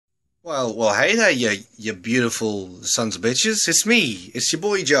Well, hey there, you beautiful sons of bitches. It's me. It's your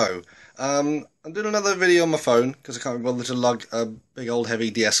boy Joe. I'm doing another video on my phone because I can't be bothered to lug a big old heavy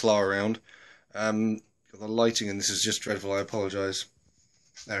DSLR around. The lighting in this is just dreadful. I apologise.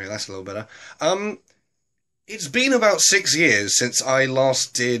 There we go. That's a little better. It's been about 6 years since I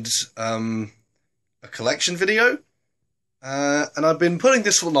last did a collection video, and I've been putting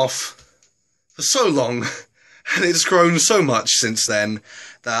this one off for so long. And it's grown so much since then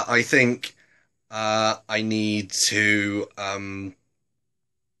that I think I need to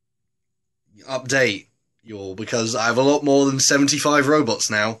update you all because I have a lot more than 75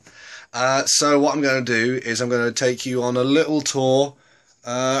 robots now. So what I'm going to do is I'm going to take you on a little tour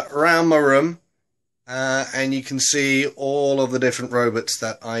around my room, and you can see all of the different robots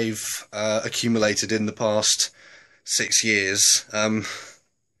that I've accumulated in the past 6 years. There's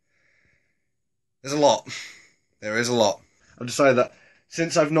a lot. There is a lot. I've decided that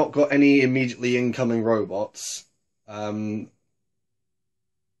since I've not got any immediately incoming robots, this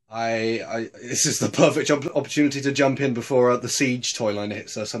is the perfect opportunity to jump in before the siege toy line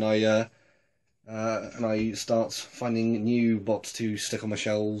hits us, and I start finding new bots to stick on my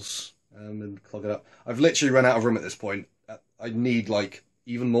shelves and clog it up. I've literally run out of room at this point. I need like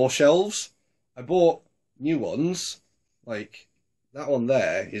even more shelves. I bought new ones, like that one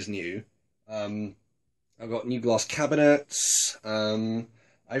there is new. I've got new glass cabinets. I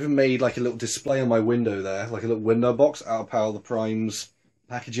even made like a little display on my window there, like a little window box out of Power the Prime's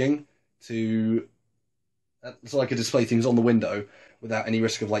packaging so I could display things on the window without any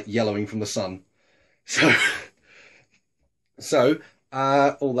risk of like yellowing from the sun.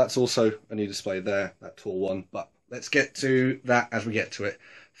 Oh, that's also a new display there, that tall one. But let's get to that as we get to it.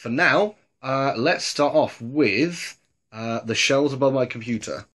 For now, let's start off with the shelves above my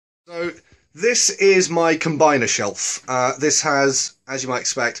computer. So this is my combiner shelf. This has, as you might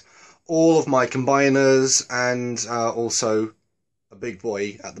expect, all of my combiners and also a big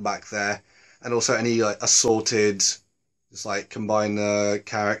boy at the back there, and also any like assorted, just like combiner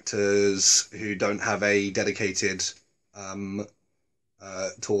characters who don't have a dedicated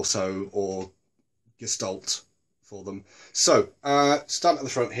torso or gestalt for them. So, starting at the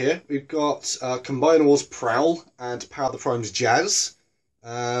front here, we've got Combiner Wars Prowl and Power the Prime's Jazz,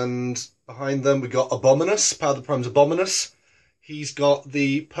 and behind them we've got Abominus, Power the Prime's Abominus. He's got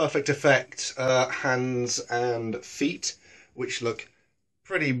the Perfect Effect hands and feet, which look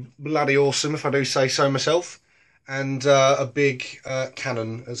pretty bloody awesome if I do say so myself. And a big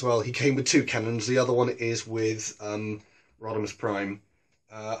cannon as well. He came with two cannons. The other one is with Rodimus Prime.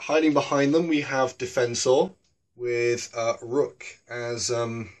 Hiding behind them we have Defensor with Rook as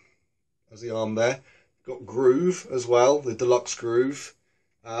the arm there. We've got Groove as well, the deluxe Groove.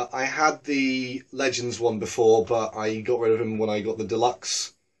 I had the Legends one before, but I got rid of him when I got the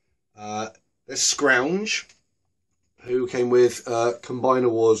deluxe. There's Scrounge, who came with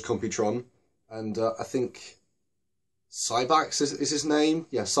Combiner Wars Computron, and I think Cybax is his name.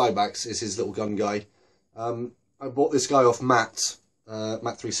 Yeah, Cybax is his little gun guy. I bought this guy off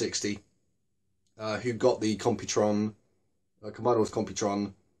Matt360, who got the Computron, Combiner Wars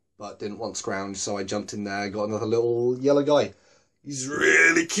Computron, but didn't want Scrounge, so I jumped in there, got another little yellow guy. He's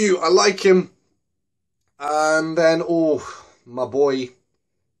really cute. I like him. And then, oh, my boy.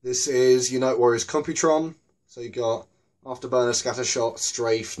 This is Unite Warriors Computron. So you got Afterburner, Scattershot,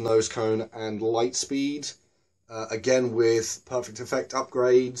 Strafe, Nose Cone, and Lightspeed. Again with Perfect Effect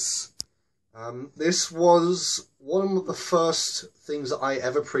upgrades. This was one of the first things that I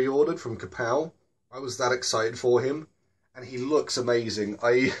ever pre-ordered from Kapow. I was that excited for him. And he looks amazing.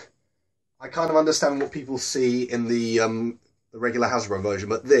 I kind of understand what people see in the regular Hasbro version,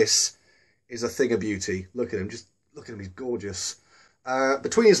 but this is a thing of beauty. Look at him, just look at him, he's gorgeous.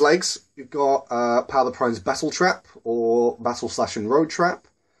 Between his legs, you've got Power the Prime's Battle Trap, or Battle / and Road Trap.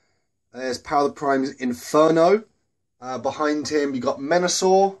 There's Power the Prime's Inferno. Behind him, you've got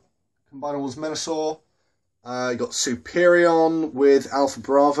Menasor, Combiner Wars Menasor. You've got Superion with Alpha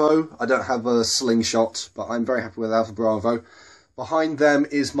Bravo. I don't have a slingshot, but I'm very happy with Alpha Bravo. Behind them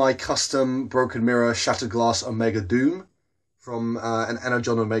is my custom Broken Mirror Shattered Glass Omega Doom from an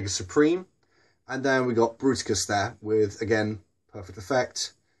Energon Omega Supreme. And then we got Bruticus there with, again, Perfect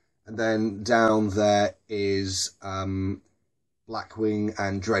Effect. And then down there is Blackwing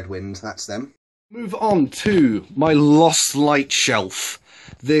and Dreadwind. That's them. Move on to my Lost Light shelf.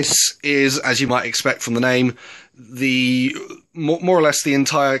 This is, as you might expect from the name, the more or less the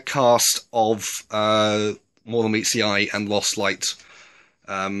entire cast of More Than Meets the Eye and Lost Light.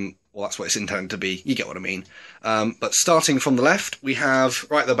 Well, that's what it's intended to be. You get what I mean. But starting from the left, we have,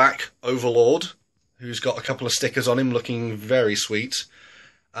 right at the back, Overlord, who's got a couple of stickers on him looking very sweet.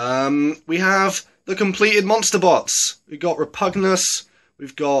 We have the completed monster bots. We've got Repugnus,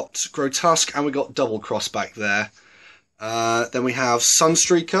 we've got Grotesque, and we've got Double Cross back there. Then we have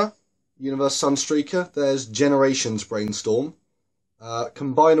Sunstreaker, Universe Sunstreaker. There's Generations Brainstorm.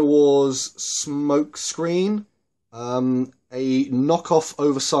 Combiner Wars Smokescreen. A knockoff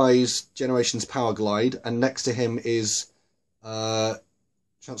oversized Generations Power Glide, and next to him is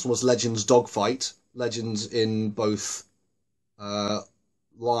Transformers Legends Dogfight. Legends in both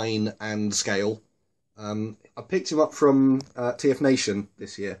line and scale. I picked him up from TF Nation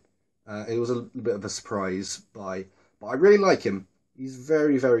this year. It was a bit of a surprise buy, but I really like him. He's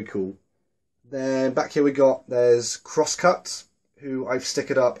very, very cool. Then back here there's Crosscut, who I've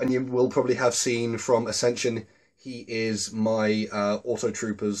stickered up, and you will probably have seen from Ascension. He is my Auto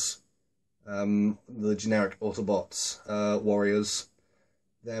Troopers, the generic Autobots warriors.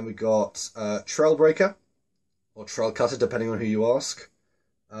 Then we got Trailbreaker, or Trail Cutter, depending on who you ask.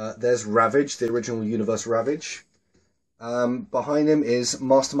 There's Ravage, the original Universe Ravage. Behind him is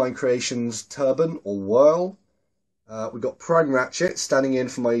Mastermind Creations Turban, or Whirl. We've got Prime Ratchet, standing in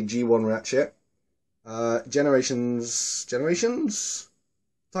for my G1 Ratchet. Generations?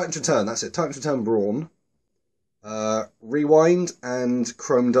 Titan's Return, that's it. Titan's Return Brawn. Rewind and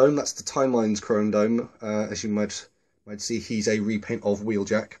Chrome Dome, that's the Timelines Chrome Dome. As you might see, he's a repaint of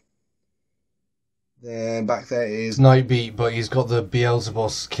Wheeljack. Then back there is Nightbeat, but he's got the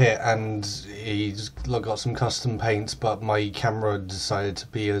Beelzebos kit and he's got some custom paints, but my camera decided to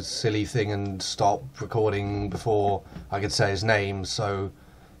be a silly thing and stop recording before I could say his name, so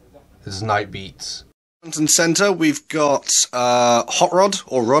it's Nightbeat. Front and centre, we've got Hot Rod,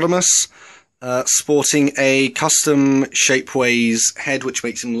 or Rodimus, sporting a custom Shapeways head, which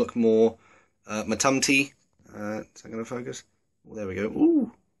makes him look more Matumty. Is that going to focus? Oh, there we go.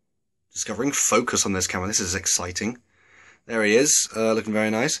 Ooh. Discovering focus on this camera. This is exciting. There he is, looking very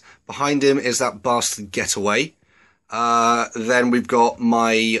nice. Behind him is that bastard Getaway. Then we've got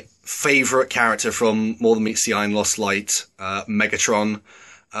my favourite character from More Than Meets the Eye and Lost Light, Megatron.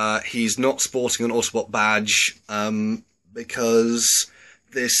 He's not sporting an Autobot badge, because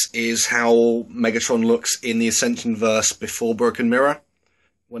this is how Megatron looks in the Ascension verse before Broken Mirror,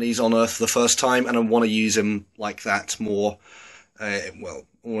 when he's on Earth for the first time, and I want to use him like that more. Well,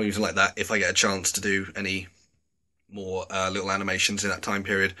 I want to use him like that if I get a chance to do any more little animations in that time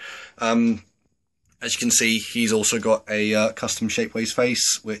period. As you can see, he's also got a custom Shapeways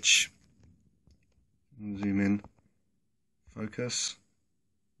face, which... Zoom in. Focus.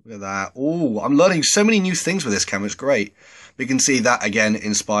 Look at that. Ooh, I'm learning so many new things with this camera. It's great. We can see that, again,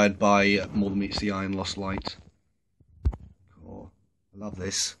 inspired by More Than Meets the Eye and Lost Light. Cool. I love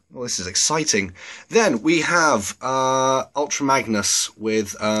this. Oh, this is exciting. Then we have Ultra Magnus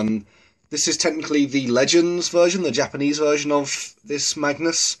with... this is technically the Legends version, the Japanese version of this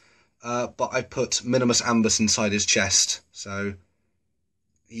Magnus. But I put Minimus Ambus inside his chest. So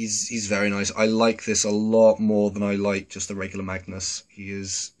he's very nice. I like this a lot more than I like just the regular Magnus. He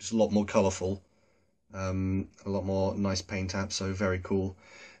is just a lot more colourful. A lot more nice paint apps, so very cool.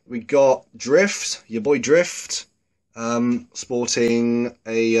 We got Drift, your boy Drift, sporting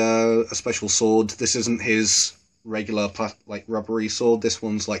a special sword. This isn't his regular like rubbery sword. This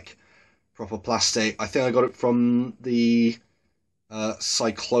one's like proper plastic. I think I got it from the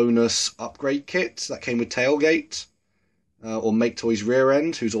Cyclonus upgrade kit that came with Tailgate, or Make Toys Rear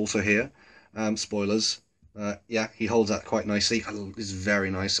End, who's also here. Spoilers. Yeah, he holds that quite nicely. It's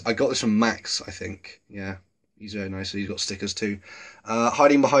very nice. I got this from Max, I think. Yeah, he's very nice. He's got stickers too.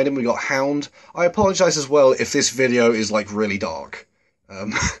 Hiding behind him, we got Hound. I apologise as well if this video is like really dark.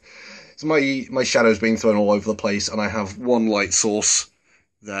 So my shadow's being thrown all over the place, and I have one light source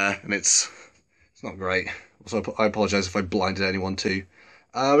there, and it's not great. So I apologise if I blinded anyone too.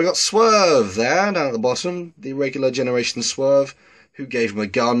 We got Swerve there, down at the bottom. The regular Generation Swerve, who gave him a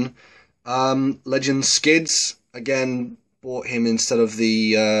gun. Legend Skids, again, bought him instead of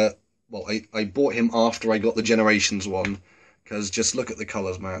the... well, I bought him after I got the Generations one. Because just look at the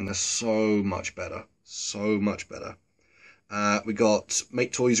colours, man. They're so much better. So much better. We got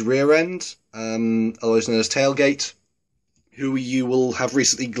Make Toys Rear End, otherwise known as Tailgate, who you will have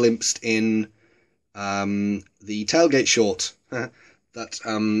recently glimpsed in the Tailgate short that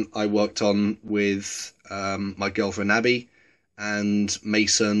I worked on with my girlfriend Abby, and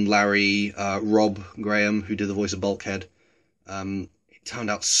Mason, Larry, Rob, Graham, who did the voice of Bulkhead. It turned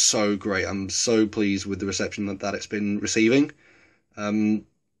out so great. I'm so pleased with the reception that it's been receiving.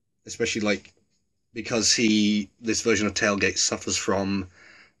 Especially like because this version of Tailgate suffers from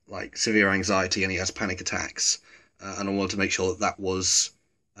like severe anxiety and he has panic attacks. And I wanted to make sure that was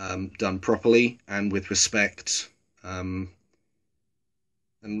done properly and with respect.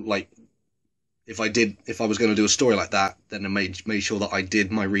 And like, if I was going to do a story like that, then I made sure that I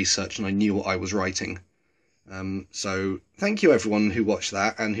did my research and I knew what I was writing. So thank you everyone who watched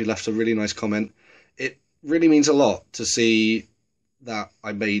that and who left a really nice comment. It really means a lot to see that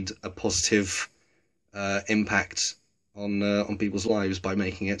I made a positive impact on people's lives by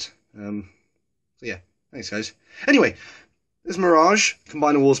making it. So yeah, thanks guys. Anyway, there's Mirage,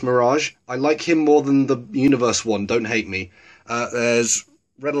 Combiner Wars Mirage. I like him more than the Universe one, don't hate me. There's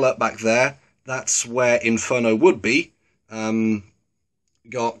Red Alert back there. That's where Inferno would be.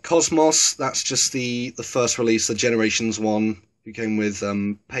 Got Cosmos, that's just the first release, the Generations one, who came with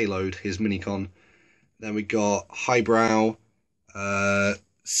Payload, his minicon. Then we got Highbrow,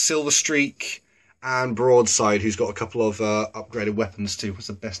 Silver Streak, and Broadside, who's got a couple of upgraded weapons too. What's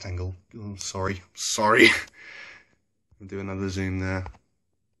the best angle? Oh, sorry. I'll do another zoom there.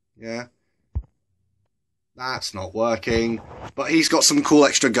 Yeah. That's not working. But he's got some cool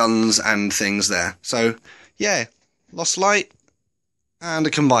extra guns and things there. So, yeah. Lost Light and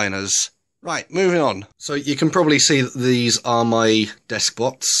the Combiners. Right, moving on. So you can probably see that these are my desk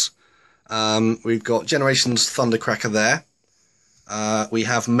bots. We've got Generations Thundercracker there. We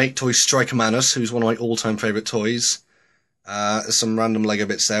have Make Toys Striker Manus, who's one of my all-time favourite toys. There's some random Lego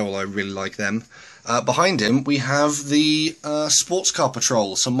bits there, although I really like them. Behind him, we have the Sports Car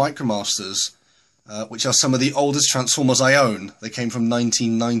Patrol, some Micromasters, which are some of the oldest Transformers I own. They came from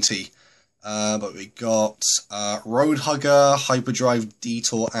 1990. But we got Roadhugger, Hyperdrive,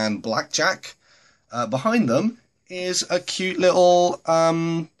 Detour, and Blackjack. Behind them is a cute little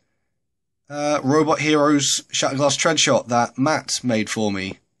Robot Heroes Shatterglass Treadshot that Matt made for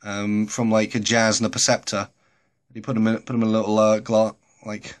me from like a Jazz and a Perceptor. He put him in a little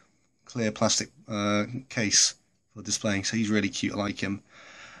clear plastic case for displaying, so he's really cute. I like him.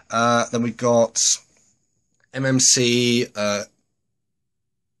 Then we've got MMC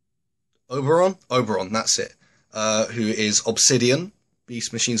Oberon, that's it. Who is Obsidian,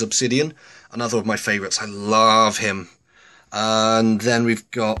 Beast Machine's Obsidian, another of my favourites. I love him. And then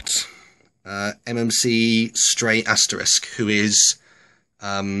we've got MMC Stray Asterisk, who is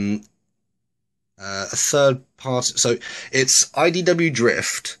a third part. So it's IDW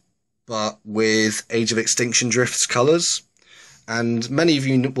Drift, but with Age of Extinction Drift's colours. And many of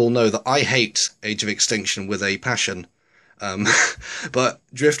you will know that I hate Age of Extinction with a passion. But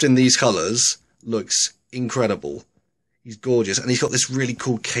Drift in these colours looks incredible. He's gorgeous, and he's got this really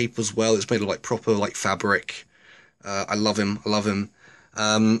cool cape as well. It's made of like proper like fabric. I love him.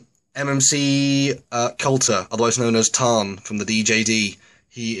 MMC Coulter, otherwise known as Tarn from the DJD.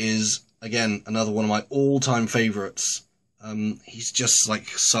 He is again another one of my all-time favourites. He's just like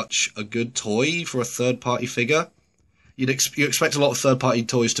such a good toy for a third-party figure. You expect a lot of third-party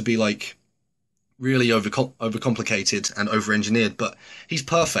toys to be like really overcomplicated and over-engineered, but he's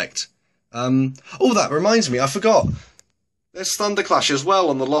perfect. Oh, that reminds me, I forgot. There's Thunderclash as well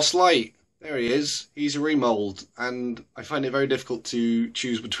on the Lost Light. There he is. He's a remold, and I find it very difficult to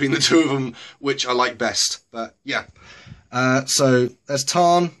choose between the two of them, which I like best. But yeah. So there's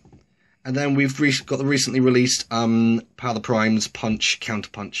Tarn, and then we've got the recently released Power the Primes Punch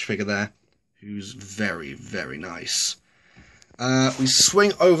Counterpunch figure there, who's very, very nice. We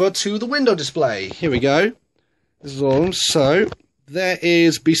swing over to the window display. Here we go. This is all. So there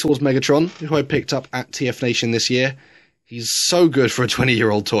is Beast Wars Megatron, who I picked up at TF Nation this year. He's so good for a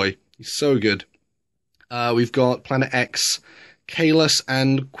 20-year-old toy. He's so good. We've got Planet X, Kalos,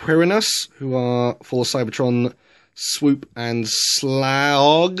 and Quirinus, who are full of Cybertron, Swoop, and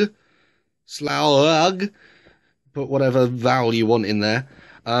Slaug. Put whatever vowel you want in there.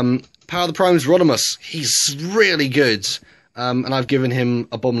 Power the Primes Rodimus. He's really good. And I've given him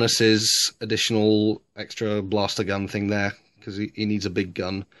Abominus's additional extra blaster gun thing there, because he needs a big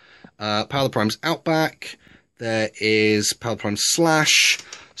gun. Power the Primes Outback. There is Power the Primes Slash.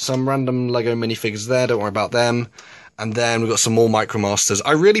 Some random Lego minifigures there, don't worry about them. And then we've got some more Micromasters.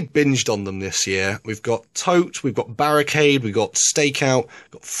 I really binged on them this year. We've got Tote, we've got Barricade, we've got Stakeout,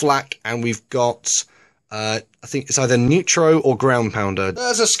 we've got Flak, and we've got, I think it's either Neutro or Ground Pounder.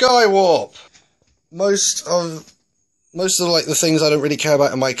 There's a Skywarp! Most of like the things I don't really care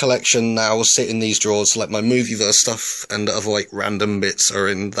about in my collection now sit in these drawers. Like my Movieverse stuff and other like random bits are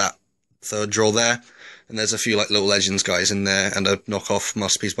in that third drawer there. And there's a few like little Legends guys in there, and a knockoff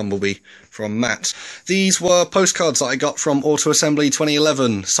Masterpiece Bumblebee from Matt. These were postcards that I got from Auto Assembly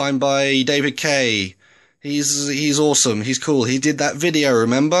 2011, signed by David Kay. He's awesome. He's cool. He did that video,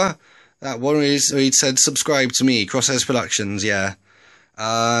 remember? That one where he said, subscribe to me, Crosshairs Productions, yeah.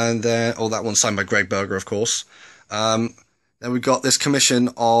 And then, that one's signed by Greg Berger, of course. Then we've got this commission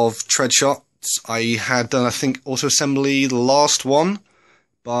of Treadshots. I had done, I think, Auto Assembly, the last one,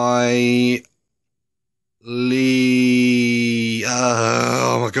 by Lee...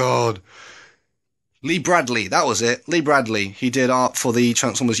 oh my god. Lee Bradley, that was it. Lee Bradley. He did art for the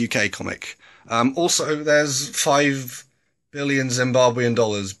Transformers UK comic. Also, there's 5 billion Zimbabwean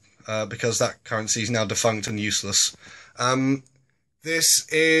dollars, because that currency is now defunct and useless. This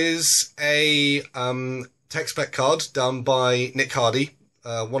is a tech spec card done by Nick Hardy,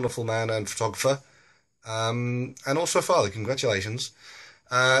 a wonderful man and photographer, and also a father, congratulations,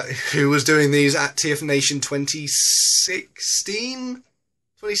 who was doing these at TF Nation 2016?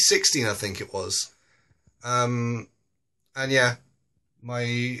 2016, I think it was. And yeah,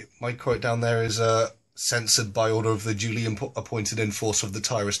 my quote down there is censored by order of the duly appointed enforcer of the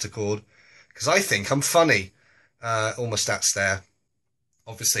Tyrist Accord, because I think I'm funny. All my stats there.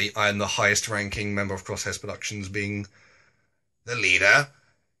 Obviously, I am the highest ranking member of Crosshairs Productions, being the leader.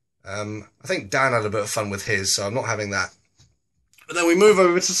 I think Dan had a bit of fun with his, so I'm not having that. But then we move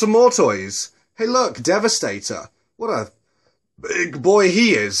over to some more toys. Hey look, Devastator. What a big boy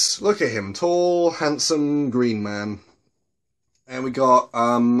he is. Look at him. Tall, handsome, green man. And we got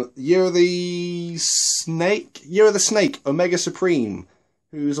Year of the Snake, Omega Supreme,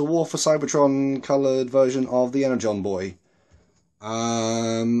 who's a War for Cybertron coloured version of the Energon Boy.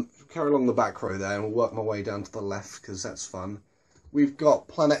 Carry along the back row there and we'll work my way down to the left because that's fun. We've got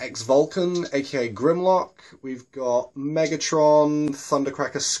Planet X Vulcan, aka Grimlock. We've got Megatron,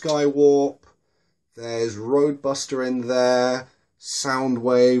 Thundercracker Skywarp. There's Roadbuster in there,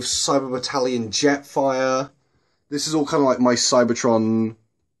 Soundwave, Cyber Battalion Jetfire. This is all kind of like my Cybertron,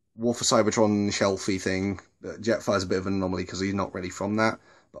 War for Cybertron shelfie thing. Jetfire's a bit of an anomaly because he's not really from that.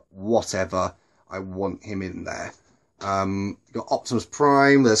 But whatever, I want him in there. Got Optimus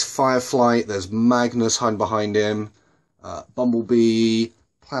Prime, there's Fireflight, there's Magnus hiding behind him. Bumblebee,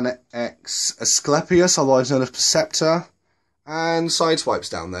 Planet X, Asclepius, otherwise known as Perceptor. And Sideswipe's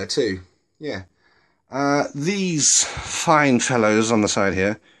down there too. Yeah. These fine fellows on the side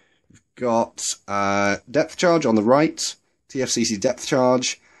here. We've got Depth Charge on the right, TFCC Depth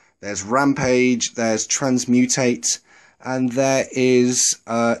Charge. There's Rampage, there's Transmutate, and there is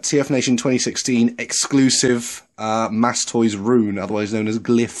TF Nation 2016 exclusive Mass Toys Rune, otherwise known as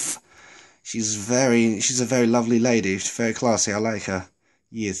Glyph. She's a very lovely lady. She's very classy. I like her.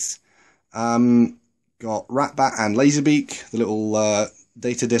 Yes. Got Ratbat and Laserbeak, the little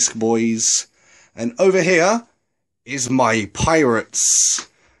data disc boys. And over here is my pirates.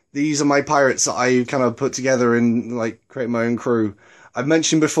 These are my pirates that I kind of put together and like create my own crew. I've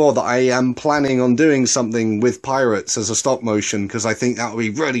mentioned before that I am planning on doing something with pirates as a stop motion because I think that would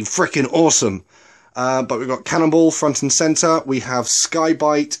be really freaking awesome. But we've got Cannonball front and center. We have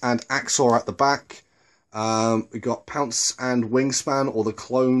Skybite and Axor at the back. We've got Pounce and Wingspan, or the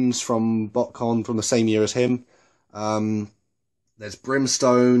clones from BotCon from the same year as him. There's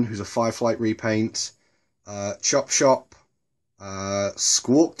Brimstone, who's a Fireflight repaint. Chop Shop.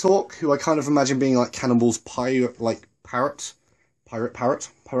 Squawk Talk, who I kind of imagine being like Cannonball's parrot. Power the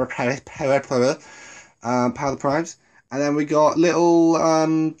Primes. And then we got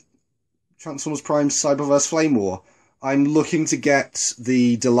little Transformers Prime Cyberverse Flame War. I'm looking to get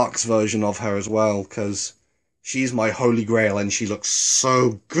the deluxe version of her as well, because she's my holy grail and she looks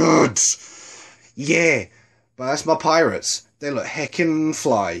so good. Yeah, but that's my pirates. They look heckin'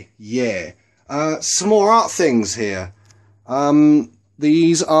 fly. Yeah. Some more art things here.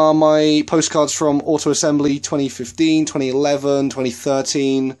 These are my postcards from Auto Assembly 2015, 2011,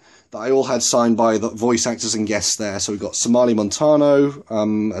 2013 that I all had signed by the voice actors and guests there. So we've got Somali Montano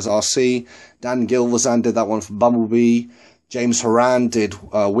as RC, Dan Gilvazan did that one for Bumblebee, James Horan did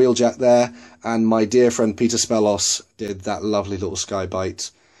Wheeljack there, and my dear friend Peter Spellos did that lovely little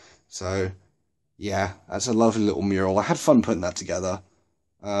Skybite. So yeah, that's a lovely little mural. I had fun putting that together.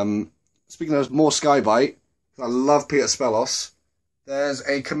 Speaking of more Skybite, I love Peter Spellos. There's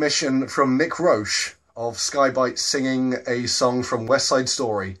a commission from Nick Roche of Skybite singing a song from West Side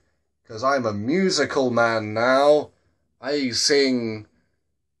Story. Because I'm a musical man now. I sing.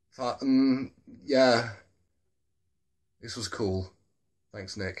 Yeah. This was cool.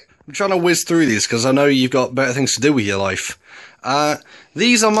 Thanks, Nick. I'm trying to whiz through these because I know you've got better things to do with your life.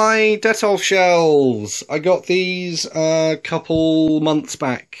 These are my Dettol shells. I got these a couple months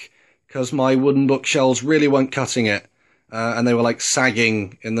back because my wooden bookshelves really weren't cutting it. And they were like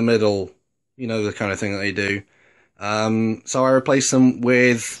sagging in the middle. You know, the kind of thing that they do. So I replaced them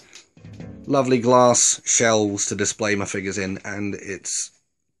with lovely glass shelves to display my figures in, and it's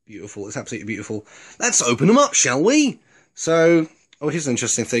beautiful. It's absolutely beautiful. Let's open them up, shall we? So, oh, here's an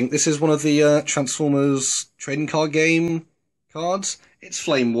interesting thing. This is one of the Transformers trading card game cards. It's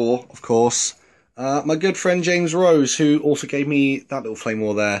Flame War, of course. My good friend James Rose, who also gave me that little flame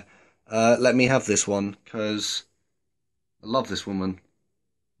war there, let me have this one, because I love this woman.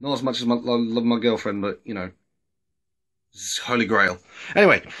 Not as much as I love my girlfriend, but, you know, this is holy grail.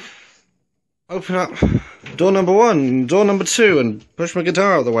 Anyway, open up door number 1, door number 2, and push my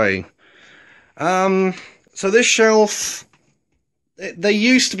guitar out of the way. So this shelf, they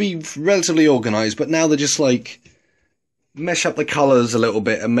used to be relatively organised, but now they're just like, mesh up the colours a little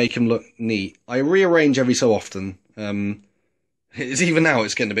bit and make them look neat. I rearrange every so often. It's even now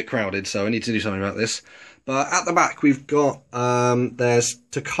it's getting a bit crowded, so I need to do something about this. But at the back we've got, there's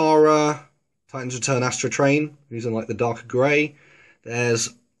Takara, Titan's Return Astra Train, who's in like the darker grey. There's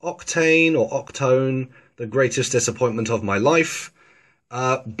Octane, or Octone, the greatest disappointment of my life.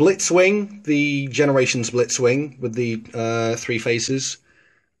 Blitzwing, the Generations Blitzwing, with the 3 faces.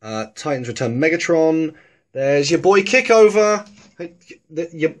 Titan's Return Megatron. There's your boy Kickover.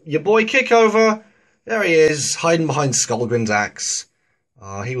 Your boy Kickover. There he is, hiding behind Skullgrin's axe.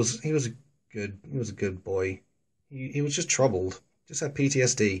 He was a good boy. He was just troubled. Just had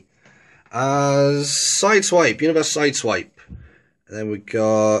PTSD. Sideswipe, Universe Sideswipe. And then we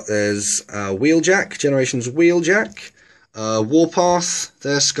got, there's Wheeljack, Generations Wheeljack. Warpath,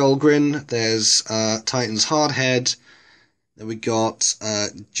 there's Skullgrin. There's Titan's Hardhead. Then we got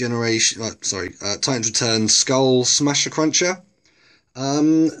Titan's Return Skull Smasher Cruncher.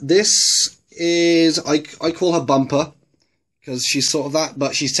 This is, I call her Bumper, because she's sort of that,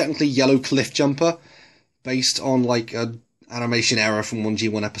 but she's technically Yellow Cliff Jumper, based on like a animation error from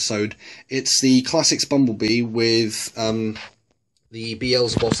 1G1 episode. It's the Classics Bumblebee with the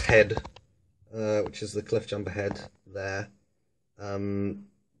Beelzebub's head, which is the Cliff Jumper head there.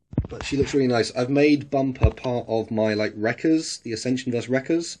 But she looks really nice. I've made Bumper part of my like Wreckers, the Ascension vs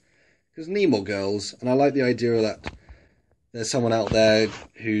Wreckers, because need more girls, and I like the idea that there's someone out there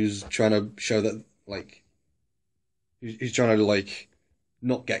who's trying to show that, like, who's trying to like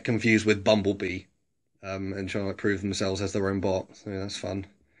not get confused with Bumblebee, and trying to like prove themselves as their own bot. So yeah, that's fun.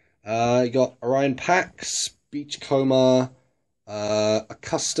 You got Orion Pax, Beachcomber,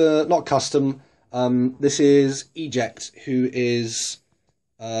 not custom. This is Eject, who is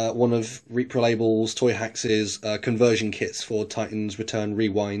one of Repro Label's Toy Hacks' conversion kits for Titan's Return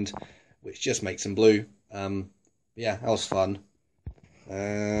Rewind, which just makes them blue. Yeah, that was fun.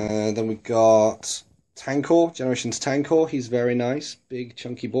 Then we got Tankor, Generations Tankor. He's very nice, big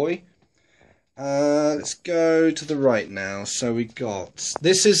chunky boy. Let's go to the right now. So we got,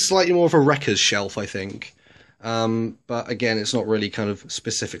 this is slightly more of a Wreckers shelf, I think. But again, it's not really kind of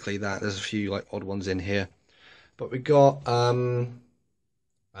specifically that. There's a few like odd ones in here. But we got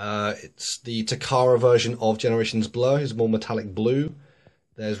it's the Takara version of Generations Blur, who's more metallic blue.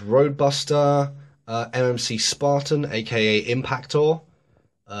 There's Roadbuster, MMC Spartan, aka Impactor.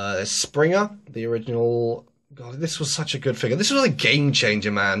 There's Springer, the original. God, this was such a good figure. This was a game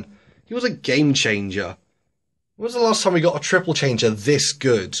changer, man. He was a game changer. When was the last time we got a triple changer this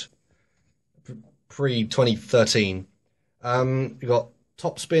good? Pre-2013. We got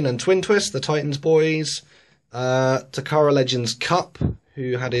Topspin and Twin Twist, the Titans boys. Takara Legends Cup,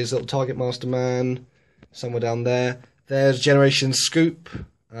 who had his little Target Master Man somewhere down there. There's Generation Scoop.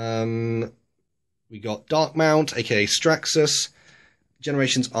 We got Dark Mount, aka Straxus.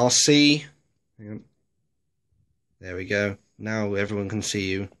 Generations RC. Hang on. There we go. Now everyone can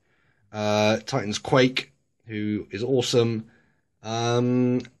see you. Titans Quake, who is awesome.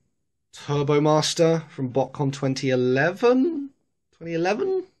 Turbo Master from BotCon 2011?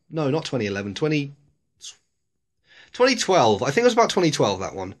 2011? No, not 2011. 2012. I think it was about 2012,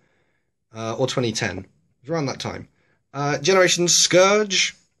 that one. Or 2010. It was around that time. Generation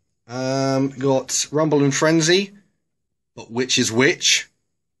Scourge. Got Rumble and Frenzy. But which is which?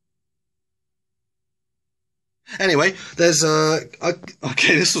 Anyway, there's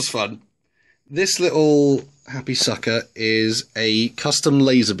okay, this was fun. This little happy sucker is a custom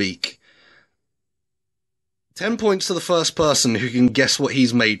Laserbeak. 10 points to the first person who can guess what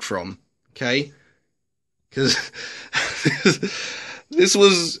he's made from. Okay? Because this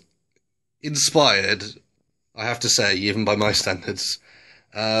was inspired, I have to say, even by my standards.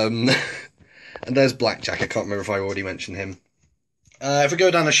 And there's Blackjack. I can't remember if I already mentioned him. If we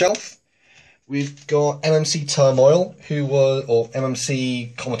go down the shelf, we've got MMC Turmoil, or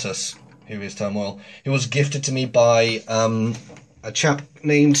MMC Comatus, who is Turmoil, who was gifted to me by a chap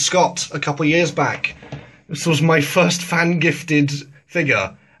named Scott a couple of years back. This was my first fan-gifted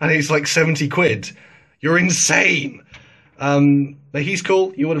figure, and it's like 70 quid. You're insane! But he's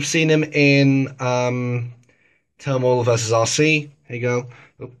cool. You would have seen him in Turmoil vs. RC. Here you go.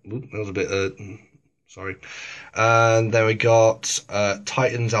 Oh, that was a bit Sorry. And then we got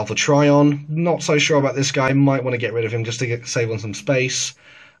Titans Alpha Trion. Not so sure about this guy. Might want to get rid of him just to save on some space.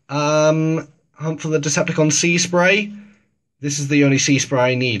 Hunt for the Decepticon Sea Spray. This is the only Sea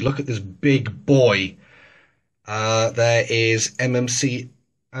Spray I need. Look at this big boy. There is MMC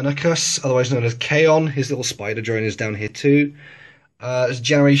Anarchus, otherwise known as Kaon. His little spider drone is down here too. There's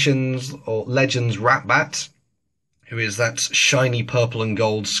Generations or Legends Ratbat, who is that shiny purple and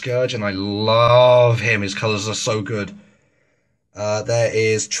gold Scourge, and I love him. His colours are so good. There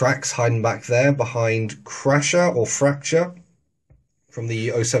is Trax hiding back there behind Crasher or Fracture from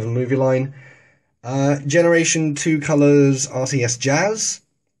the 07 movie line. Generation 2 colours RTS Jazz.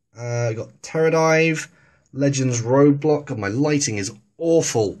 Got Terradive, Legends Roadblock. God, my lighting is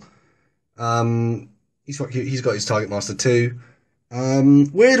awful. He's got his Target Master too.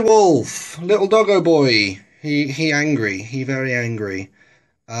 Weird Wolf, little doggo boy. He angry. He very angry.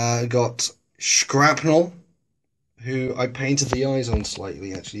 Got Scrapnel, who I painted the eyes on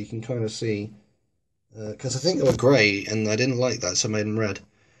slightly. Actually, you can kind of see because I think they were grey and I didn't like that, so I made them red.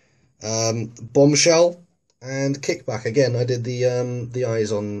 Bombshell and Kickback again. I did the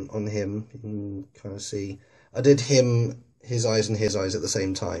eyes on him. You can kind of see. I did his eyes and his eyes at the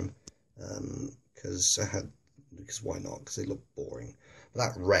same time because why not? Because they look boring.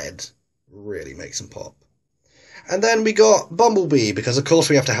 But that red really makes them pop. And then we got Bumblebee, because of course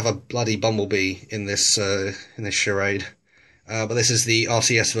we have to have a bloody Bumblebee in this charade. But this is the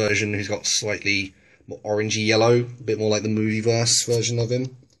RCS version, who's got slightly more orangey yellow, a bit more like the movieverse version of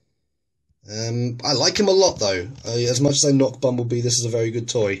him. I like him a lot though. As much as I knock Bumblebee, this is a very good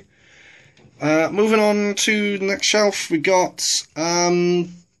toy. Moving on to the next shelf, we got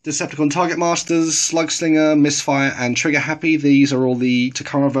Decepticon Target Masters, Slugslinger, Misfire, and Trigger Happy. These are all the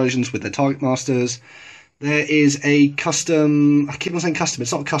Takara versions with their Target Masters. There is a custom, I keep on saying custom,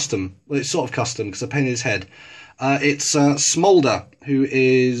 it's not custom, well it's sort of custom because I painted his head. It's Smolder, who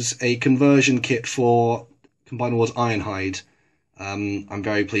is a conversion kit for Combiner Wars Ironhide. I'm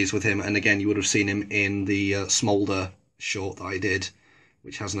very pleased with him, and again you would have seen him in the Smolder short that I did,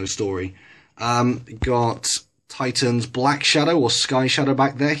 which has no story. Got Titan's Black Shadow or Sky Shadow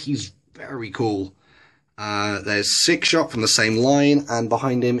back there, he's very cool. There's Six Shot from the same line, and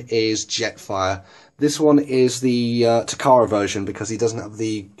behind him is Jetfire. This one is the Takara version because he doesn't have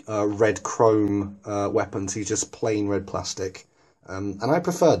the red chrome weapons, he's just plain red plastic. And I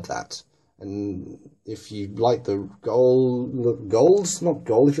preferred that. And if you like the golds, not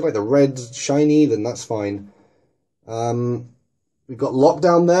gold, if you like the red shiny, then that's fine. We've got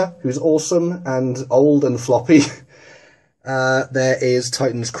Lockdown there, who's awesome and old and floppy. There is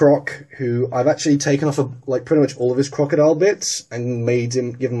Titan's Croc, who I've actually taken off like pretty much all of his crocodile bits and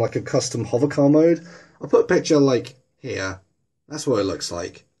give him like a custom hovercar mode. I'll put a picture like here. That's what it looks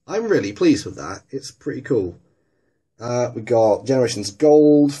like. I'm really pleased with that. It's pretty cool. We got Generations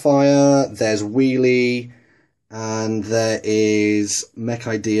Gold Fire. There's Wheelie, and there is Mech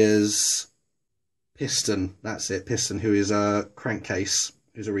Ideas Piston. That's it, Piston, who is a Crankcase,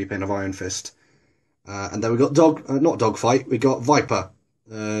 who's a repaint of Iron Fist. And then we got not Dogfight, we got Viper.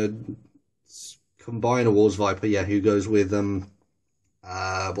 Combiner Wars Viper, yeah, who goes with,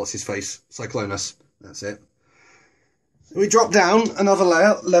 what's his face? Cyclonus, that's it. We drop down another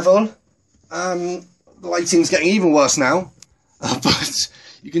level. The lighting's getting even worse now. But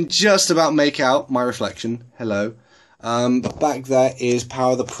you can just about make out my reflection. Hello. But back there is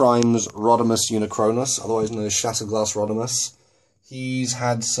Power of the Prime's Rodimus Unicronus, otherwise known as Shatterglass Rodimus. He's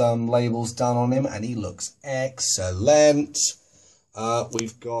had some labels done on him, and he looks excellent.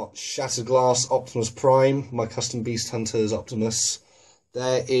 We've got Shatterglass Optimus Prime, my custom Beast Hunters Optimus.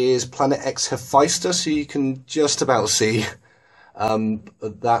 There is Planet X Hephaestus, who you can just about see.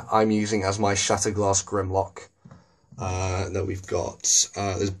 That I'm using as my Shatterglass Grimlock. That we've got.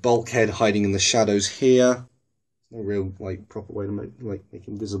 There's Bulkhead hiding in the shadows here. No real proper way to make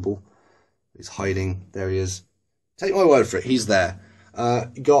him visible. He's hiding. There he is. Take my word for it, he's there.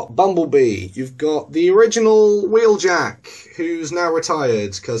 You got Bumblebee. You've got the original Wheeljack, who's now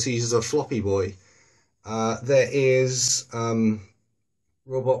retired because he's a floppy boy. There is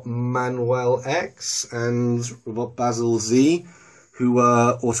Robot Manuel X and Robot Basil Z, who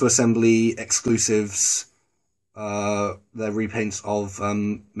were auto-assembly exclusives. They're repaints of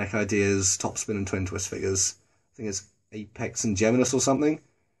Mech Ideas, Topspin and Twin Twist figures. I think it's Apex and Geminus or something.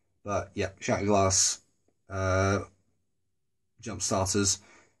 But yeah, Shatterglass. Jump starters.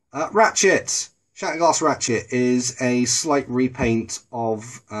 Ratchet! Shatterglass Ratchet is a slight repaint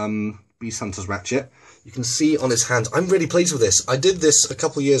of Beast Hunter's Ratchet. You can see on his hands, I'm really pleased with this. I did this a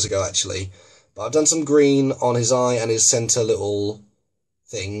couple of years ago actually, but I've done some green on his eye and his centre little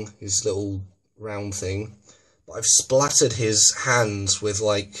thing, his little round thing. But I've splattered his hands with,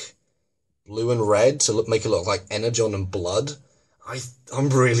 like, blue and red to make it look like energon and blood. I'm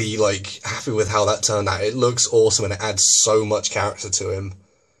really, like, happy with how that turned out. It looks awesome and it adds so much character to him.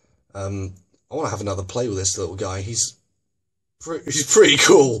 I want to have another play with this little guy. He's pretty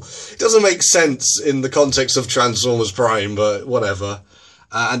cool. It doesn't make sense in the context of Transformers Prime, but whatever.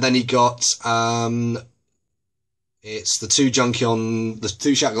 And then he got, it's the two Shatterglass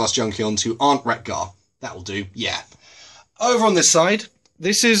Junkions who aren't Retgar. That'll do, yeah. Over on this side,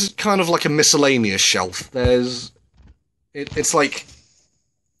 this is kind of like a miscellaneous shelf. It's like,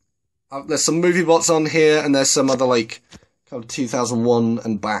 there's some movie bots on here, and there's some other, like, kind of 2001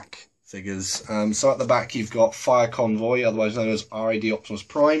 and back figures. So at the back you've got Fire Convoy, otherwise known as RAD Optimus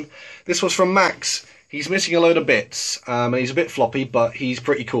Prime. This was from Max. He's missing a load of bits, and he's a bit floppy, but he's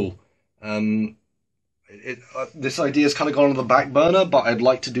pretty cool. This idea's kind of gone on the back burner, but I'd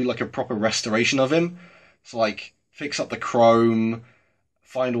like to do like a proper restoration of him. So like, fix up the chrome,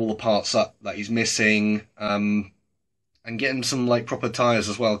 find all the parts that he's missing, and get him some like proper tyres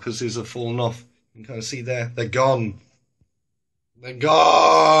as well, because these have fallen off. You can kind of see there, they're gone. They're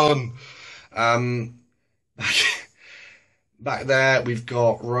gone! Back there, we've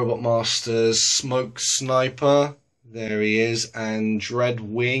got Robot Master's Smoke Sniper. There he is. And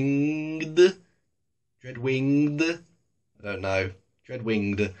Dreadwinged. I don't know.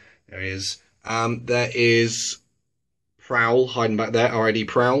 Dreadwinged. There he is. There is Prowl hiding back there. RID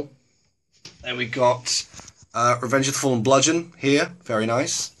Prowl. Then we've got Revenge of the Fallen Bludgeon here. Very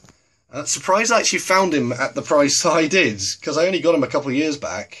nice. Surprised I actually found him at the price I did, because I only got him a couple of years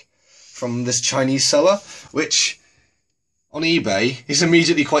back from this Chinese seller, which on eBay is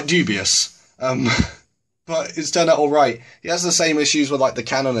immediately quite dubious. But it's turned out alright. He has the same issues with like the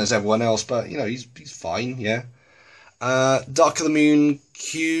cannon as everyone else, but you know, he's fine, yeah. Dark of the Moon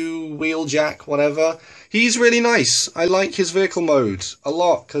Q Wheeljack, whatever. He's really nice. I like his vehicle mode a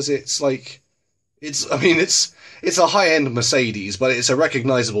lot, because it's like, it's a high-end Mercedes, but it's a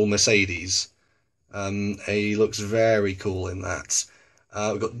recognisable Mercedes. He looks very cool in that.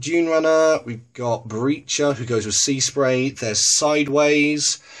 We've got Dune Runner, we've got Breacher, who goes with Sea Spray, there's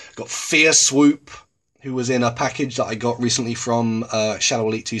Sideways, we've got Fear Swoop, who was in a package that I got recently from Shadow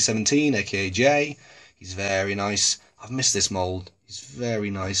Elite 217, aka Jay. He's very nice. I've missed this mould. He's very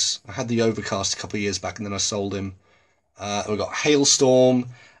nice. I had the Overcast a couple of years back, and then I sold him. We've got Hailstorm,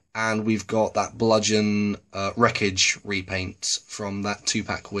 and we've got that Bludgeon Wreckage repaint from that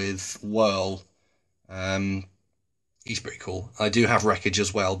 2-pack with Whirl. He's pretty cool. I do have Wreckage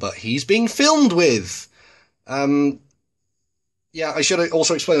as well, but he's being filmed with. Yeah, I should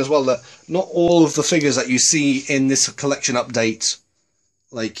also explain as well that not all of the figures that you see in this collection update,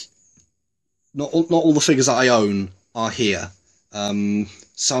 like, not all the figures that I own are here.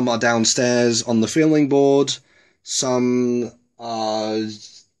 Some are downstairs on the filming board, some are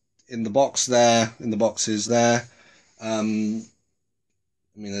in the box there, in the boxes there. I mean,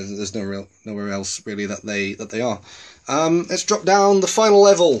 there's nowhere else really that they are. Let's drop down the final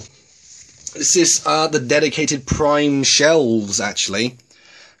level. This is the dedicated Prime shelves, actually.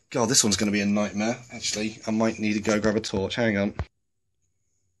 God, this one's going to be a nightmare, actually. I might need to go grab a torch. Hang on.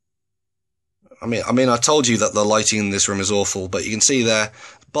 I mean, I told you that the lighting in this room is awful, but you can see there,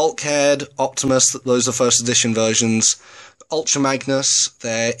 Bulkhead, Optimus, those are first edition versions. Ultra Magnus,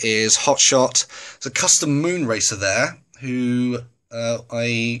 there is Hotshot. There's a custom Moon Racer there, who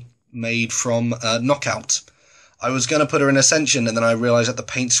I made from Knockout. I was going to put her in Ascension, and then I realised that the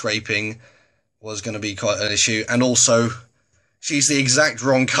paint scraping was going to be quite an issue, and also, she's the exact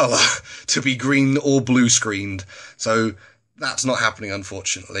wrong colour to be green or blue screened, so that's not happening,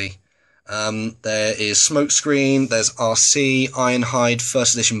 unfortunately. There is Smokescreen, there's RC, Ironhide,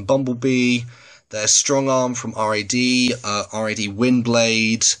 First Edition Bumblebee, there's Strongarm from RAD, RAD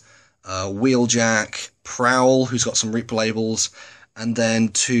Windblade, Wheeljack, Prowl, who's got some Reaper labels, and then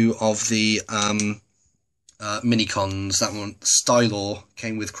two of the Minicons. That one, Stylor,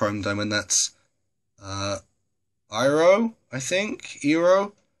 came with Chrome Dome, and that's Iro, I think,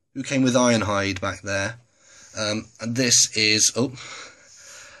 Eero, who came with Ironhide back there. And this is,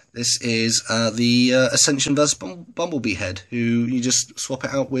 the Ascension vs Bumblebee head, who you just swap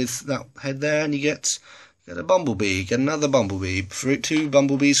it out with that head there, and you get a Bumblebee, get another Bumblebee, two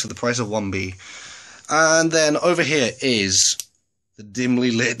Bumblebees for the price of one bee. And then over here is the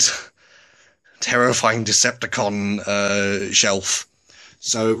dimly lit, terrifying Decepticon shelf.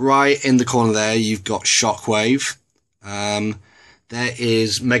 So right in the corner there, you've got Shockwave. There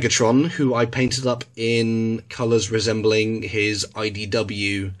is Megatron, who I painted up in colours resembling his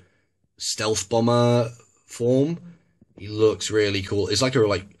IDW stealth bomber form. He looks really cool. It's like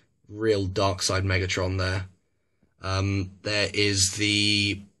a real dark side Megatron there. There is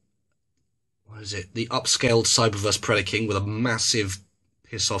the, what is it? The upscaled Cyberverse Predaking with a massive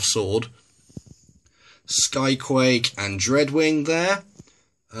piss-off sword. Skyquake and Dreadwing there.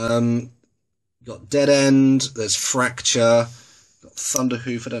 Got Dead End, there's Fracture, got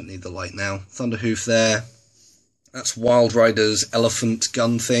Thunderhoof, I don't need the light now. Thunderhoof there. That's Wild Rider's elephant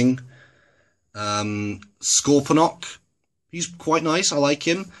gun thing. Scorponok, he's quite nice, I like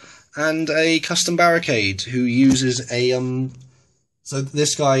him. And a custom barricade who uses a so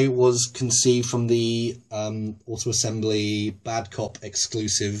this guy was conceived from the Auto Assembly Bad Cop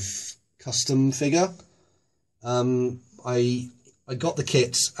exclusive custom figure. I got the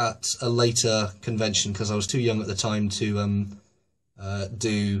kit at a later convention because I was too young at the time to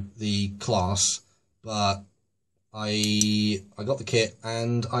do the class, but I got the kit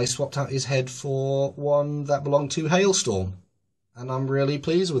and I swapped out his head for one that belonged to Hailstorm. And I'm really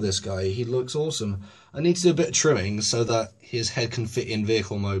pleased with this guy. He looks awesome. I need to do a bit of trimming so that his head can fit in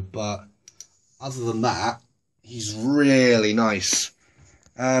vehicle mode, but other than that, he's really nice.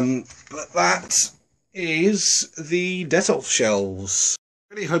 But that is the Detolf shelves.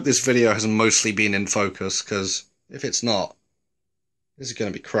 I really hope this video has mostly been in focus, because if it's not, this is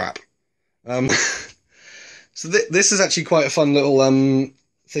going to be crap. So this is actually quite a fun little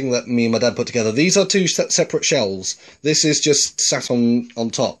thing that me and my dad put together. These are two separate shelves. This is just sat on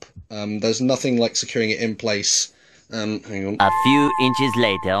top. There's nothing like securing it in place. Hang on. A few inches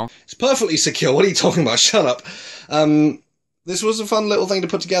later. It's perfectly secure. What are you talking about? Shut up. This was a fun little thing to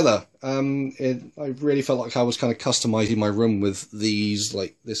put together. I really felt like I was kind of customizing my room with these,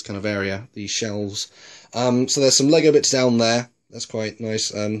 like this kind of area, these shelves. So there's some Lego bits down there. That's quite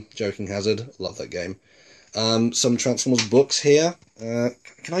nice. Joking Hazard. Love that game. Some Transformers books here.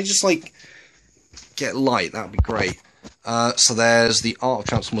 Can I just, like, get light? That would be great. So there's the Art of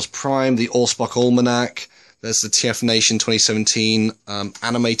Transformers Prime, the Allspark Almanac. There's the TF Nation 2017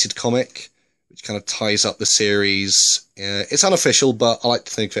 animated comic, which kind of ties up the series. It's unofficial, but I like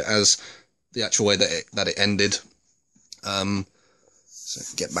to think of it as the actual way that it ended. So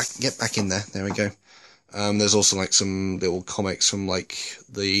get back in there. There we go. There's also like some little comics from like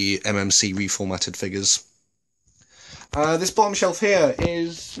the MMC reformatted figures. This bottom shelf here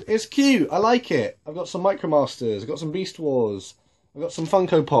is cute. I like it. I've got some Micromasters. I've got some Beast Wars. I've got some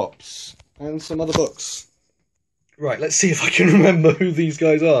Funko Pops and some other books. Right, let's see if I can remember who these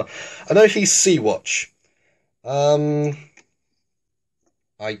guys are. I know he's Sea-Watch. I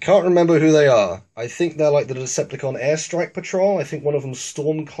can't remember who they are. I think they're like the Decepticon Airstrike Patrol. I think one of them's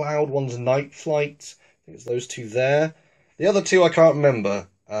Stormcloud, one's Night Flight. I think it's those two there. The other two I can't remember.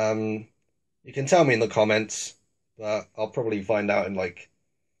 You can tell me in the comments, but I'll probably find out in like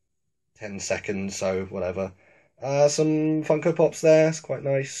 10 seconds, so whatever. Some Funko Pops there, it's quite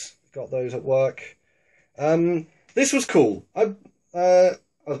nice. Got those at work. This was cool. I was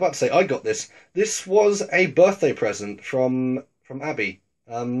about to say I got this. This was a birthday present from Abby.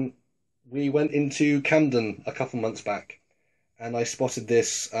 We went into Camden a couple months back, and I spotted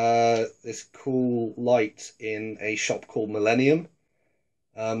this this cool light in a shop called Millennium,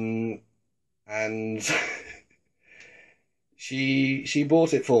 and she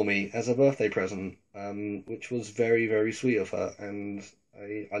bought it for me as a birthday present, which was very, very sweet of her, and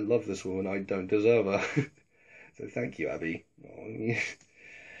I love this woman. I don't deserve her. So thank you, Abby.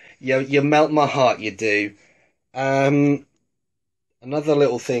 Oh, you melt my heart, you do. Another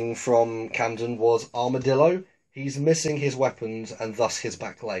little thing from Camden was Armadillo. He's missing his weapons and thus his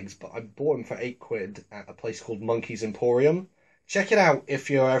back legs, but I bought him for £8 at a place called Monkey's Emporium. Check it out if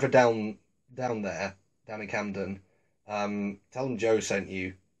you're ever down there, down in Camden. Tell him Joe sent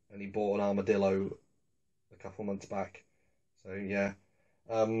you, and he bought an Armadillo a couple months back. So yeah.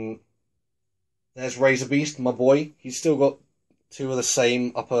 There's Razor Beast, my boy. He's still got two of the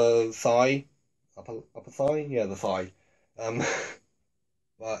same upper thigh. Upper thigh? Yeah, the thigh.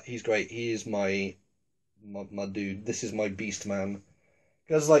 But he's great. He is my dude. This is my Beast Man.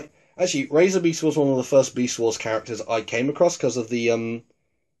 Because, like, actually, Razor Beast was one of the first Beast Wars characters I came across because of the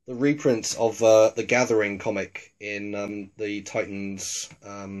reprints of the Gathering comic in the Titans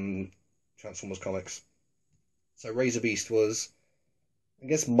Transformers comics. So Razor Beast was, I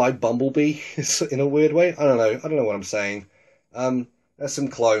guess, my Bumblebee in a weird way. I don't know what I'm saying. There's some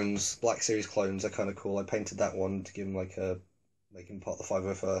clones, Black Series clones. They're kind of cool. I painted that one to give him like a, make him part of the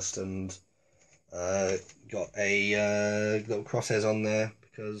 501st, and got a little crosshairs on there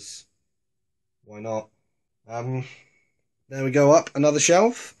because why not? There we go, up another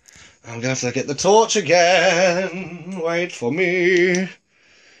shelf. I'm gonna have to get the torch again. Wait for me.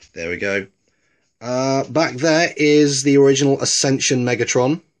 There we go. Back there is the original Ascension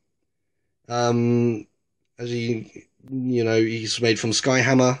Megatron. As you know, he's made from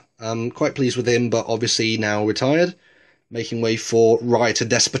Skyhammer. Quite pleased with him, but obviously now retired, making way for Rioter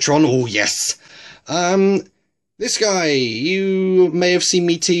Despotron. Oh yes. This guy, you may have seen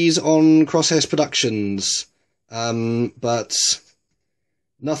me tease on Crosshairs Productions, but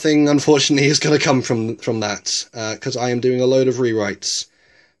nothing, unfortunately, is going to come from that, because I am doing a load of rewrites.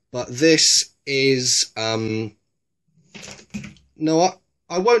 But this is, no,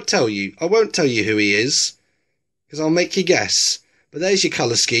 I won't tell you. I won't tell you who he is, because I'll make you guess. But there's your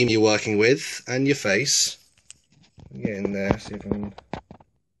colour scheme you're working with, and your face. Get in there, see if I can...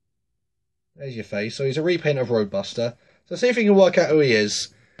 There's your face. So he's a repaint of Roadbuster. So see if you can work out who he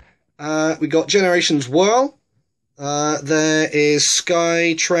is. We got Generations Whirl. There is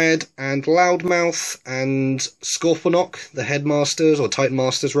Sky, Tread, and Loudmouth, and Scorponok, the Headmasters, or Titan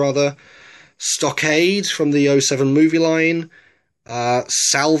Masters rather. Stockade from the 07 movie line.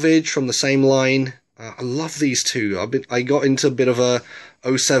 Salvage from the same line. I love these two. I got into a bit of a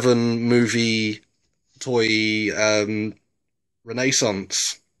 07 movie toy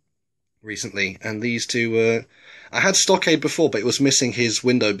renaissance recently, and these two were... I had Stockade before, but it was missing his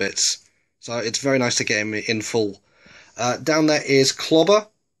window bits, so it's very nice to get him in full. Down there is Clobber,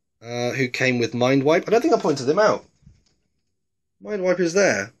 who came with Mindwipe. I don't think I pointed him out. Mindwipe is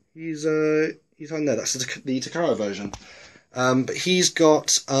there. He's on there. That's the Takara version. But he's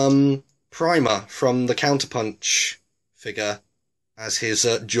got Primer from the Counterpunch figure as his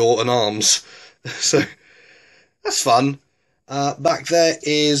jaw and arms. So that's fun. Back there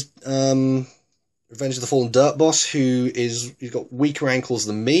is Revenge of the Fallen Dirt Boss, he's got weaker ankles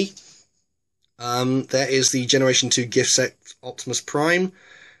than me. There is the Generation 2 gift set Optimus Prime,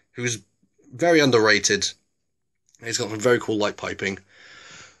 who's very underrated. He's got some very cool light piping.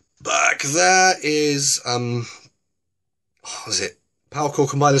 Back there is what is it? Power Core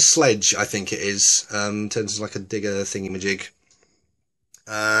Combiner Sledge, I think it is. Turns into like a digger thingy-majig.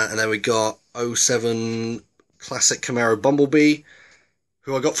 And then we got 07 Classic Camaro Bumblebee,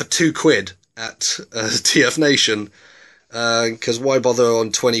 who I got for £2 at TF Nation. Because why bother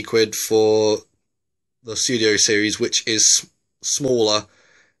on 20 quid for the Studio series, which is smaller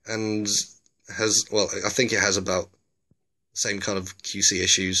and has, well, I think it has about the same kind of QC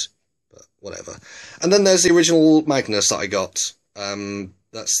issues, but whatever. And then there's the original Magnus that I got.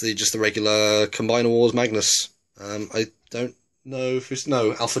 That's just the regular Combiner Wars Magnus. I don't know if it's...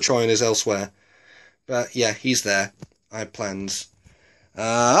 No, Alpha Trion is elsewhere. But yeah, he's there. I have plans.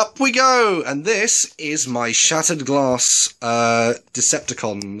 Up we go! And this is my Shattered Glass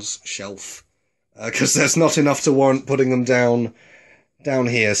Decepticons shelf. Because there's not enough to warrant putting them down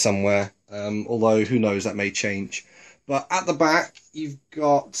here somewhere. Although, who knows, that may change. But at the back, you've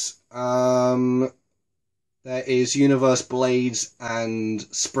got... there is Universe Blades and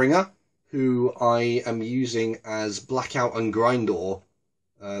Springer, who I am using as Blackout and Grindor,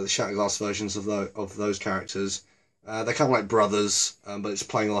 the Shattered Glass versions of those characters. They're kind of like brothers, but it's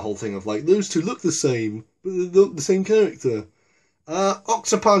playing the whole thing of like, those two look the same, but they're not the same character.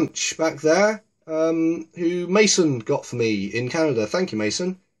 Octopunch back there, who Mason got for me in Canada. Thank you,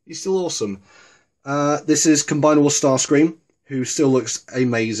 Mason. He's still awesome. This is Combiner Wars Starscream, who still looks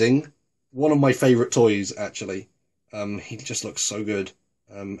amazing. One of my favourite toys, actually. He just looks so good.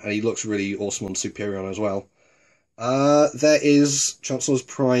 And he looks really awesome on Superion as well. There is Chancellor's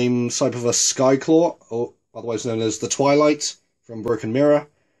Prime Cyberverse Skyclaw, or otherwise known as the Twilight from Broken Mirror.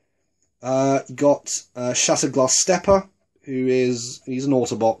 Got Shattered Glass Stepper, he's an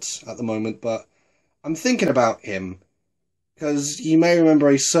Autobot at the moment, but I'm thinking about him, because you may remember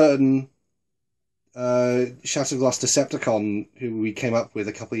a certain Shattered Glass Decepticon who we came up with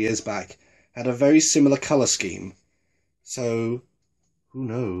a couple of years back had a very similar colour scheme. So, who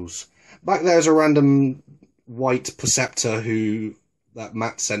knows? Back there's a random white Perceptor that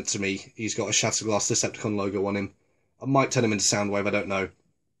Matt sent to me. He's got a Shattered Glass Decepticon logo on him. I might turn him into Soundwave, I don't know.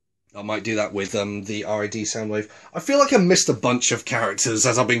 I might do that with the RID Soundwave. I feel like I missed a bunch of characters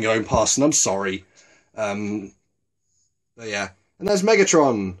as I've been going past, and I'm sorry. But yeah. And there's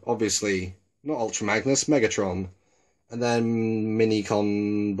Megatron, obviously. Not Ultra Magnus, Megatron. And then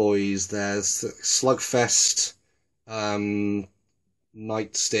Minicon boys, there's Slugfest,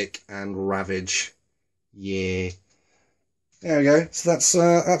 Nightstick, and Ravage. Yeah. There we go. So that's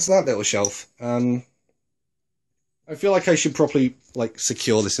that little shelf. I feel like I should probably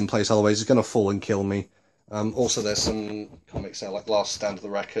secure this in place, otherwise it's going to fall and kill me. Also, there's some comics there, like Last Stand of the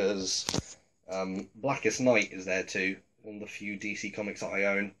Wreckers. Blackest Night is there too, one of the few DC comics that I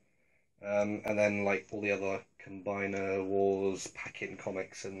own. And then all the other Combiner Wars pack-in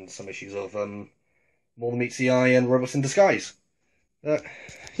comics and some issues of More Than Meets the Eye and Robots in Disguise.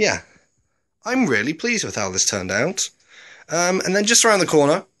 Yeah. I'm really pleased with how this turned out. And then just around the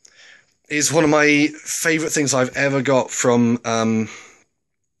corner is one of my favourite things I've ever got from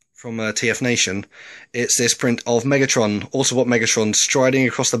TF Nation. It's this print of Megatron, Autobot Megatron, striding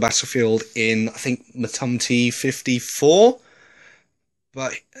across the battlefield in, I think, Matumti 54.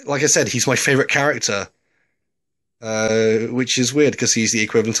 But, like I said, he's my favourite character. Which is weird, because he's the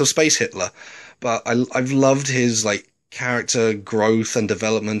equivalent of Space Hitler. But I've loved his, like, character growth and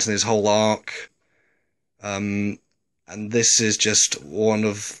development and his whole arc. And this is just one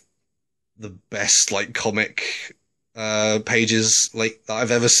of the best, like, comic pages like that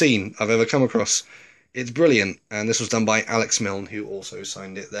I've ever seen, I've ever come across. It's brilliant, and this was done by Alex Milne, who also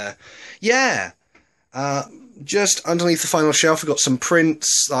signed it there. Yeah! Just underneath the final shelf, we've got some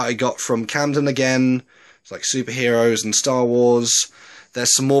prints that I got from Camden again. It's like superheroes and Star Wars.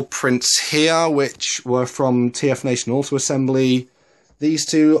 There's some more prints here, which were from TF Nation Auto Assembly. These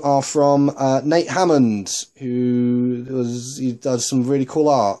two are from Nate Hammond, he does some really cool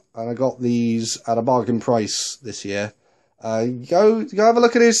art, and I got these at a bargain price this year. Go have a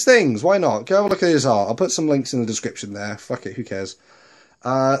look at his things, why not? Go have a look at his art. I'll put some links in the description there, fuck it, who cares.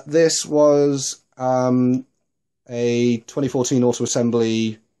 This was a 2014 Auto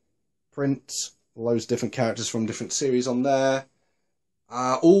Assembly print, loads of different characters from different series on there.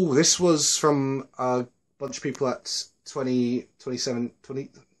 This was from a bunch of people at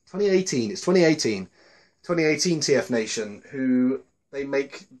 2018. It's 2018 TF Nation, who they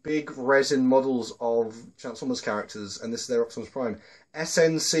make big resin models of Transformers characters, and this is their Optimus Prime.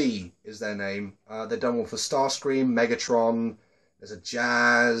 SNC is their name. They've done one for Starscream, Megatron, there's a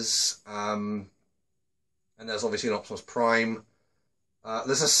Jazz, and there's obviously an Optimus Prime.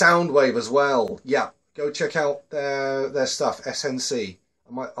 There's a Soundwave as well. Yeah, go check out their stuff, SNC.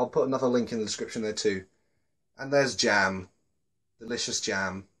 I'll put another link in the description there too. And there's Jam. Delicious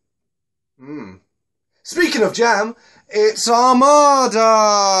Jam. Speaking of Jam, it's Armada!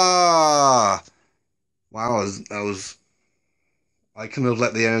 Wow, that was... I couldn't have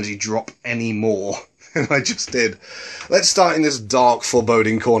let the energy drop any more than I just did. Let's start in this dark,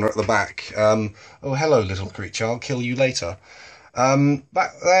 foreboding corner at the back. Oh, hello, little creature. I'll kill you later.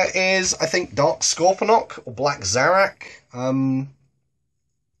 Back there is, I think, Dark Scorponok, or Black Zarak,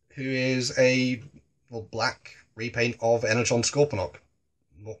 who is a black repaint of Energon Scorponok.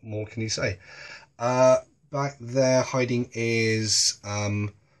 What more can you say? Back there hiding is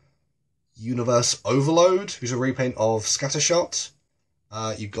Universe Overload, who's a repaint of Scattershot.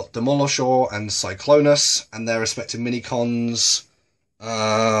 You've got Demolishor and Cyclonus, and their respective minicons.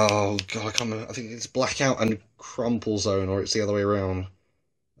 Oh god, I can't remember. I think it's Blackout and Crumple Zone, or it's the other way around.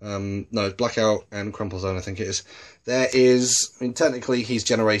 No, Blackout and Crumple Zone, I think it is. There is, I mean, technically he's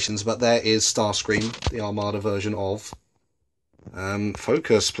Generations, but there is Starscream, the Armada version of.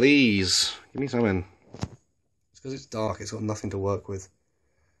 Focus, please. Give me something. It's because it's dark, it's got nothing to work with.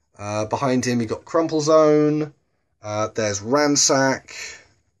 Behind him, you've got Crumple Zone. There's Ransack.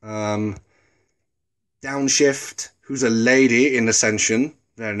 Downshift, who's a lady in Ascension.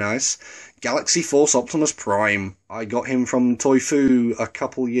 Very nice. Galaxy Force Optimus Prime. I got him from Toy Fu a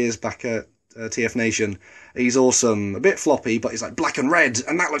couple years back at TF Nation. He's awesome. A bit floppy, but he's like black and red,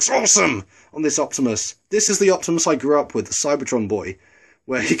 and that looks awesome on this Optimus. This is the Optimus I grew up with, the Cybertron boy,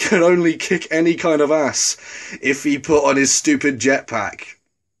 where he can only kick any kind of ass if he put on his stupid jetpack.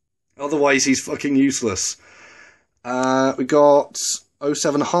 Otherwise, he's fucking useless. We got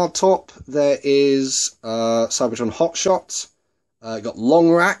 07 Hardtop. There is Cybertron Hotshot. Got Long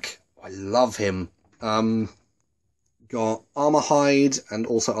Rack. I love him. Got Armorhide and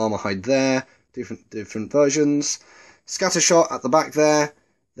also Armorhide there. Different versions. Scattershot at the back there.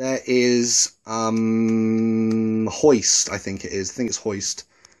 There is Hoist, I think it is. I think it's Hoist.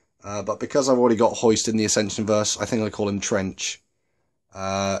 But because I've already got Hoist in the Ascension verse, I think I call him Trench.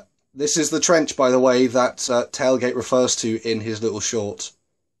 This is the Trench, by the way, that Tailgate refers to in his little short.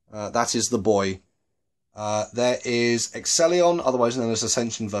 That is the boy. There is Excellion, otherwise known as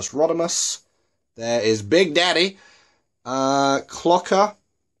Ascension vs. Rodimus. There is Big Daddy. Clocker.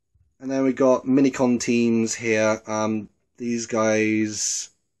 And then we got Minicon teams here. These guys...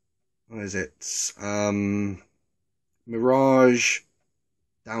 What is it? Mirage,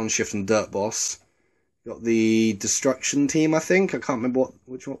 Downshift, and Dirt Boss. Got the Destruction team, I think. I can't remember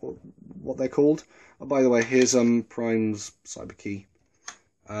what they're called. Oh, by the way, here's Prime's Cyber Key.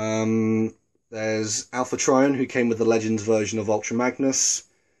 There's Alpha Trion, who came with the Legends version of Ultra Magnus.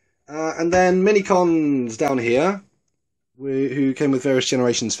 And then Minicons down here, who came with various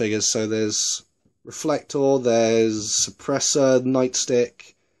Generations figures. So there's Reflector, there's Suppressor,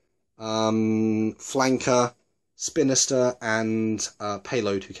 Nightstick, Flanker, Spinister, and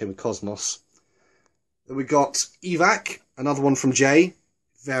Payload, who came with Cosmos. Then we got Evac, another one from Jay.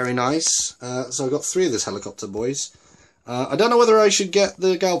 Very nice. So I've got 3 of this helicopter, boys. I don't know whether I should get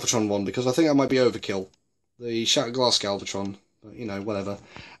the Galvatron one, because I think that might be overkill. The Shattered Glass Galvatron. But, you know, whatever.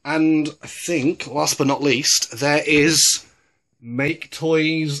 And I think, last but not least, there is Make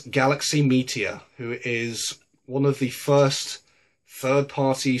Toys Galaxy Meteor, who is one of the first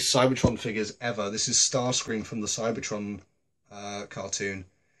third-party Cybertron figures ever. This is Starscream from the Cybertron cartoon.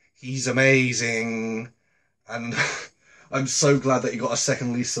 He's amazing, and I'm so glad that he got a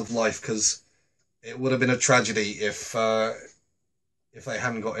second lease of life, because it would have been a tragedy if they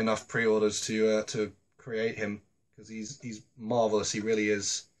hadn't got enough pre-orders to create him, because he's marvelous. He really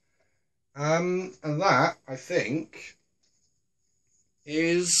is. And that, I think,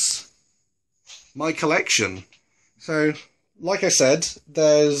 is my collection. So, like I said,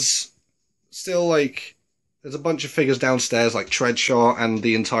 there's still, like, there's a bunch of figures downstairs, like Treadshaw and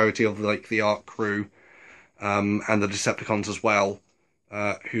the entirety of, like, the Ark crew, and the Decepticons as well,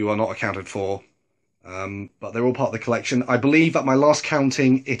 who are not accounted for. But they're all part of the collection. I believe at my last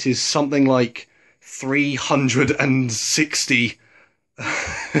counting, it is something like 360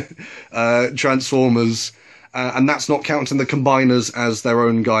 Transformers, and that's not counting the combiners as their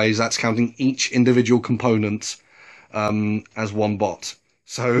own guys. That's counting each individual component as one bot.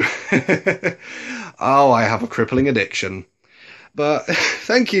 So, oh, I have a crippling addiction. But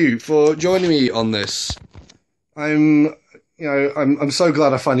thank you for joining me on this. I'm so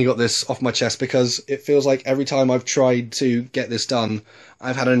glad I finally got this off my chest, because it feels like every time I've tried to get this done,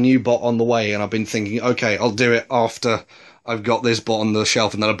 I've had a new bot on the way, and I've been thinking, okay, I'll do it after I've got this bot on the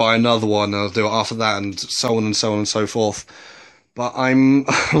shelf, and then I'll buy another one, and I'll do it after that, and so on and so on and so forth. But I'm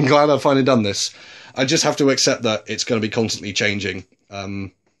glad I've finally done this. I just have to accept that it's going to be constantly changing.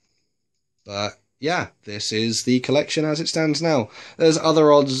 But yeah, this is the collection as it stands now. There's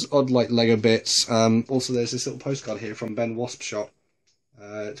other odd like Lego bits. Also, there's this little postcard here from Ben Wasp Shop,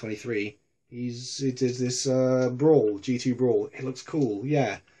 23. It is this Brawl, G2 Brawl. It looks cool,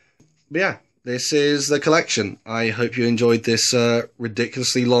 yeah. But yeah, this is the collection. I hope you enjoyed this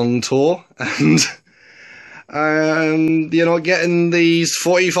ridiculously long tour, and you're not getting these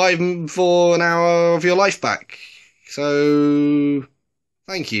 45 for an hour of your life back. So,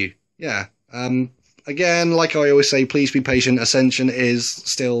 thank you. Yeah. Again, like I always say, please be patient. Ascension is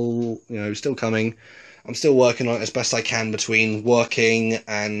still coming. I'm still working on it as best I can between working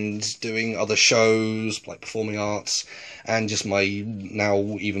and doing other shows, like performing arts, and just my now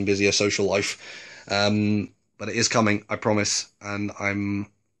even busier social life. But it is coming, I promise, and I'm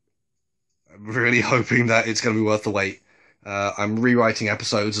really hoping that it's going to be worth the wait. I'm rewriting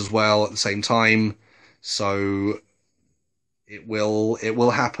episodes as well at the same time, so it will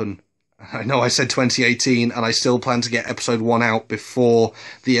happen. I know I said 2018, and I still plan to get episode 1 out before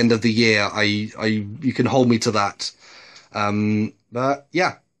the end of the year. You can hold me to that. But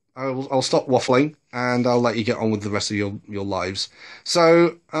yeah, I'll stop waffling, and I'll let you get on with the rest of your lives.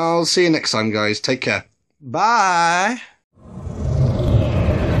 So I'll see you next time, guys. Take care. Bye.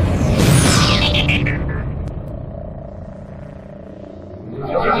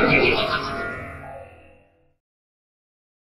 Yeah.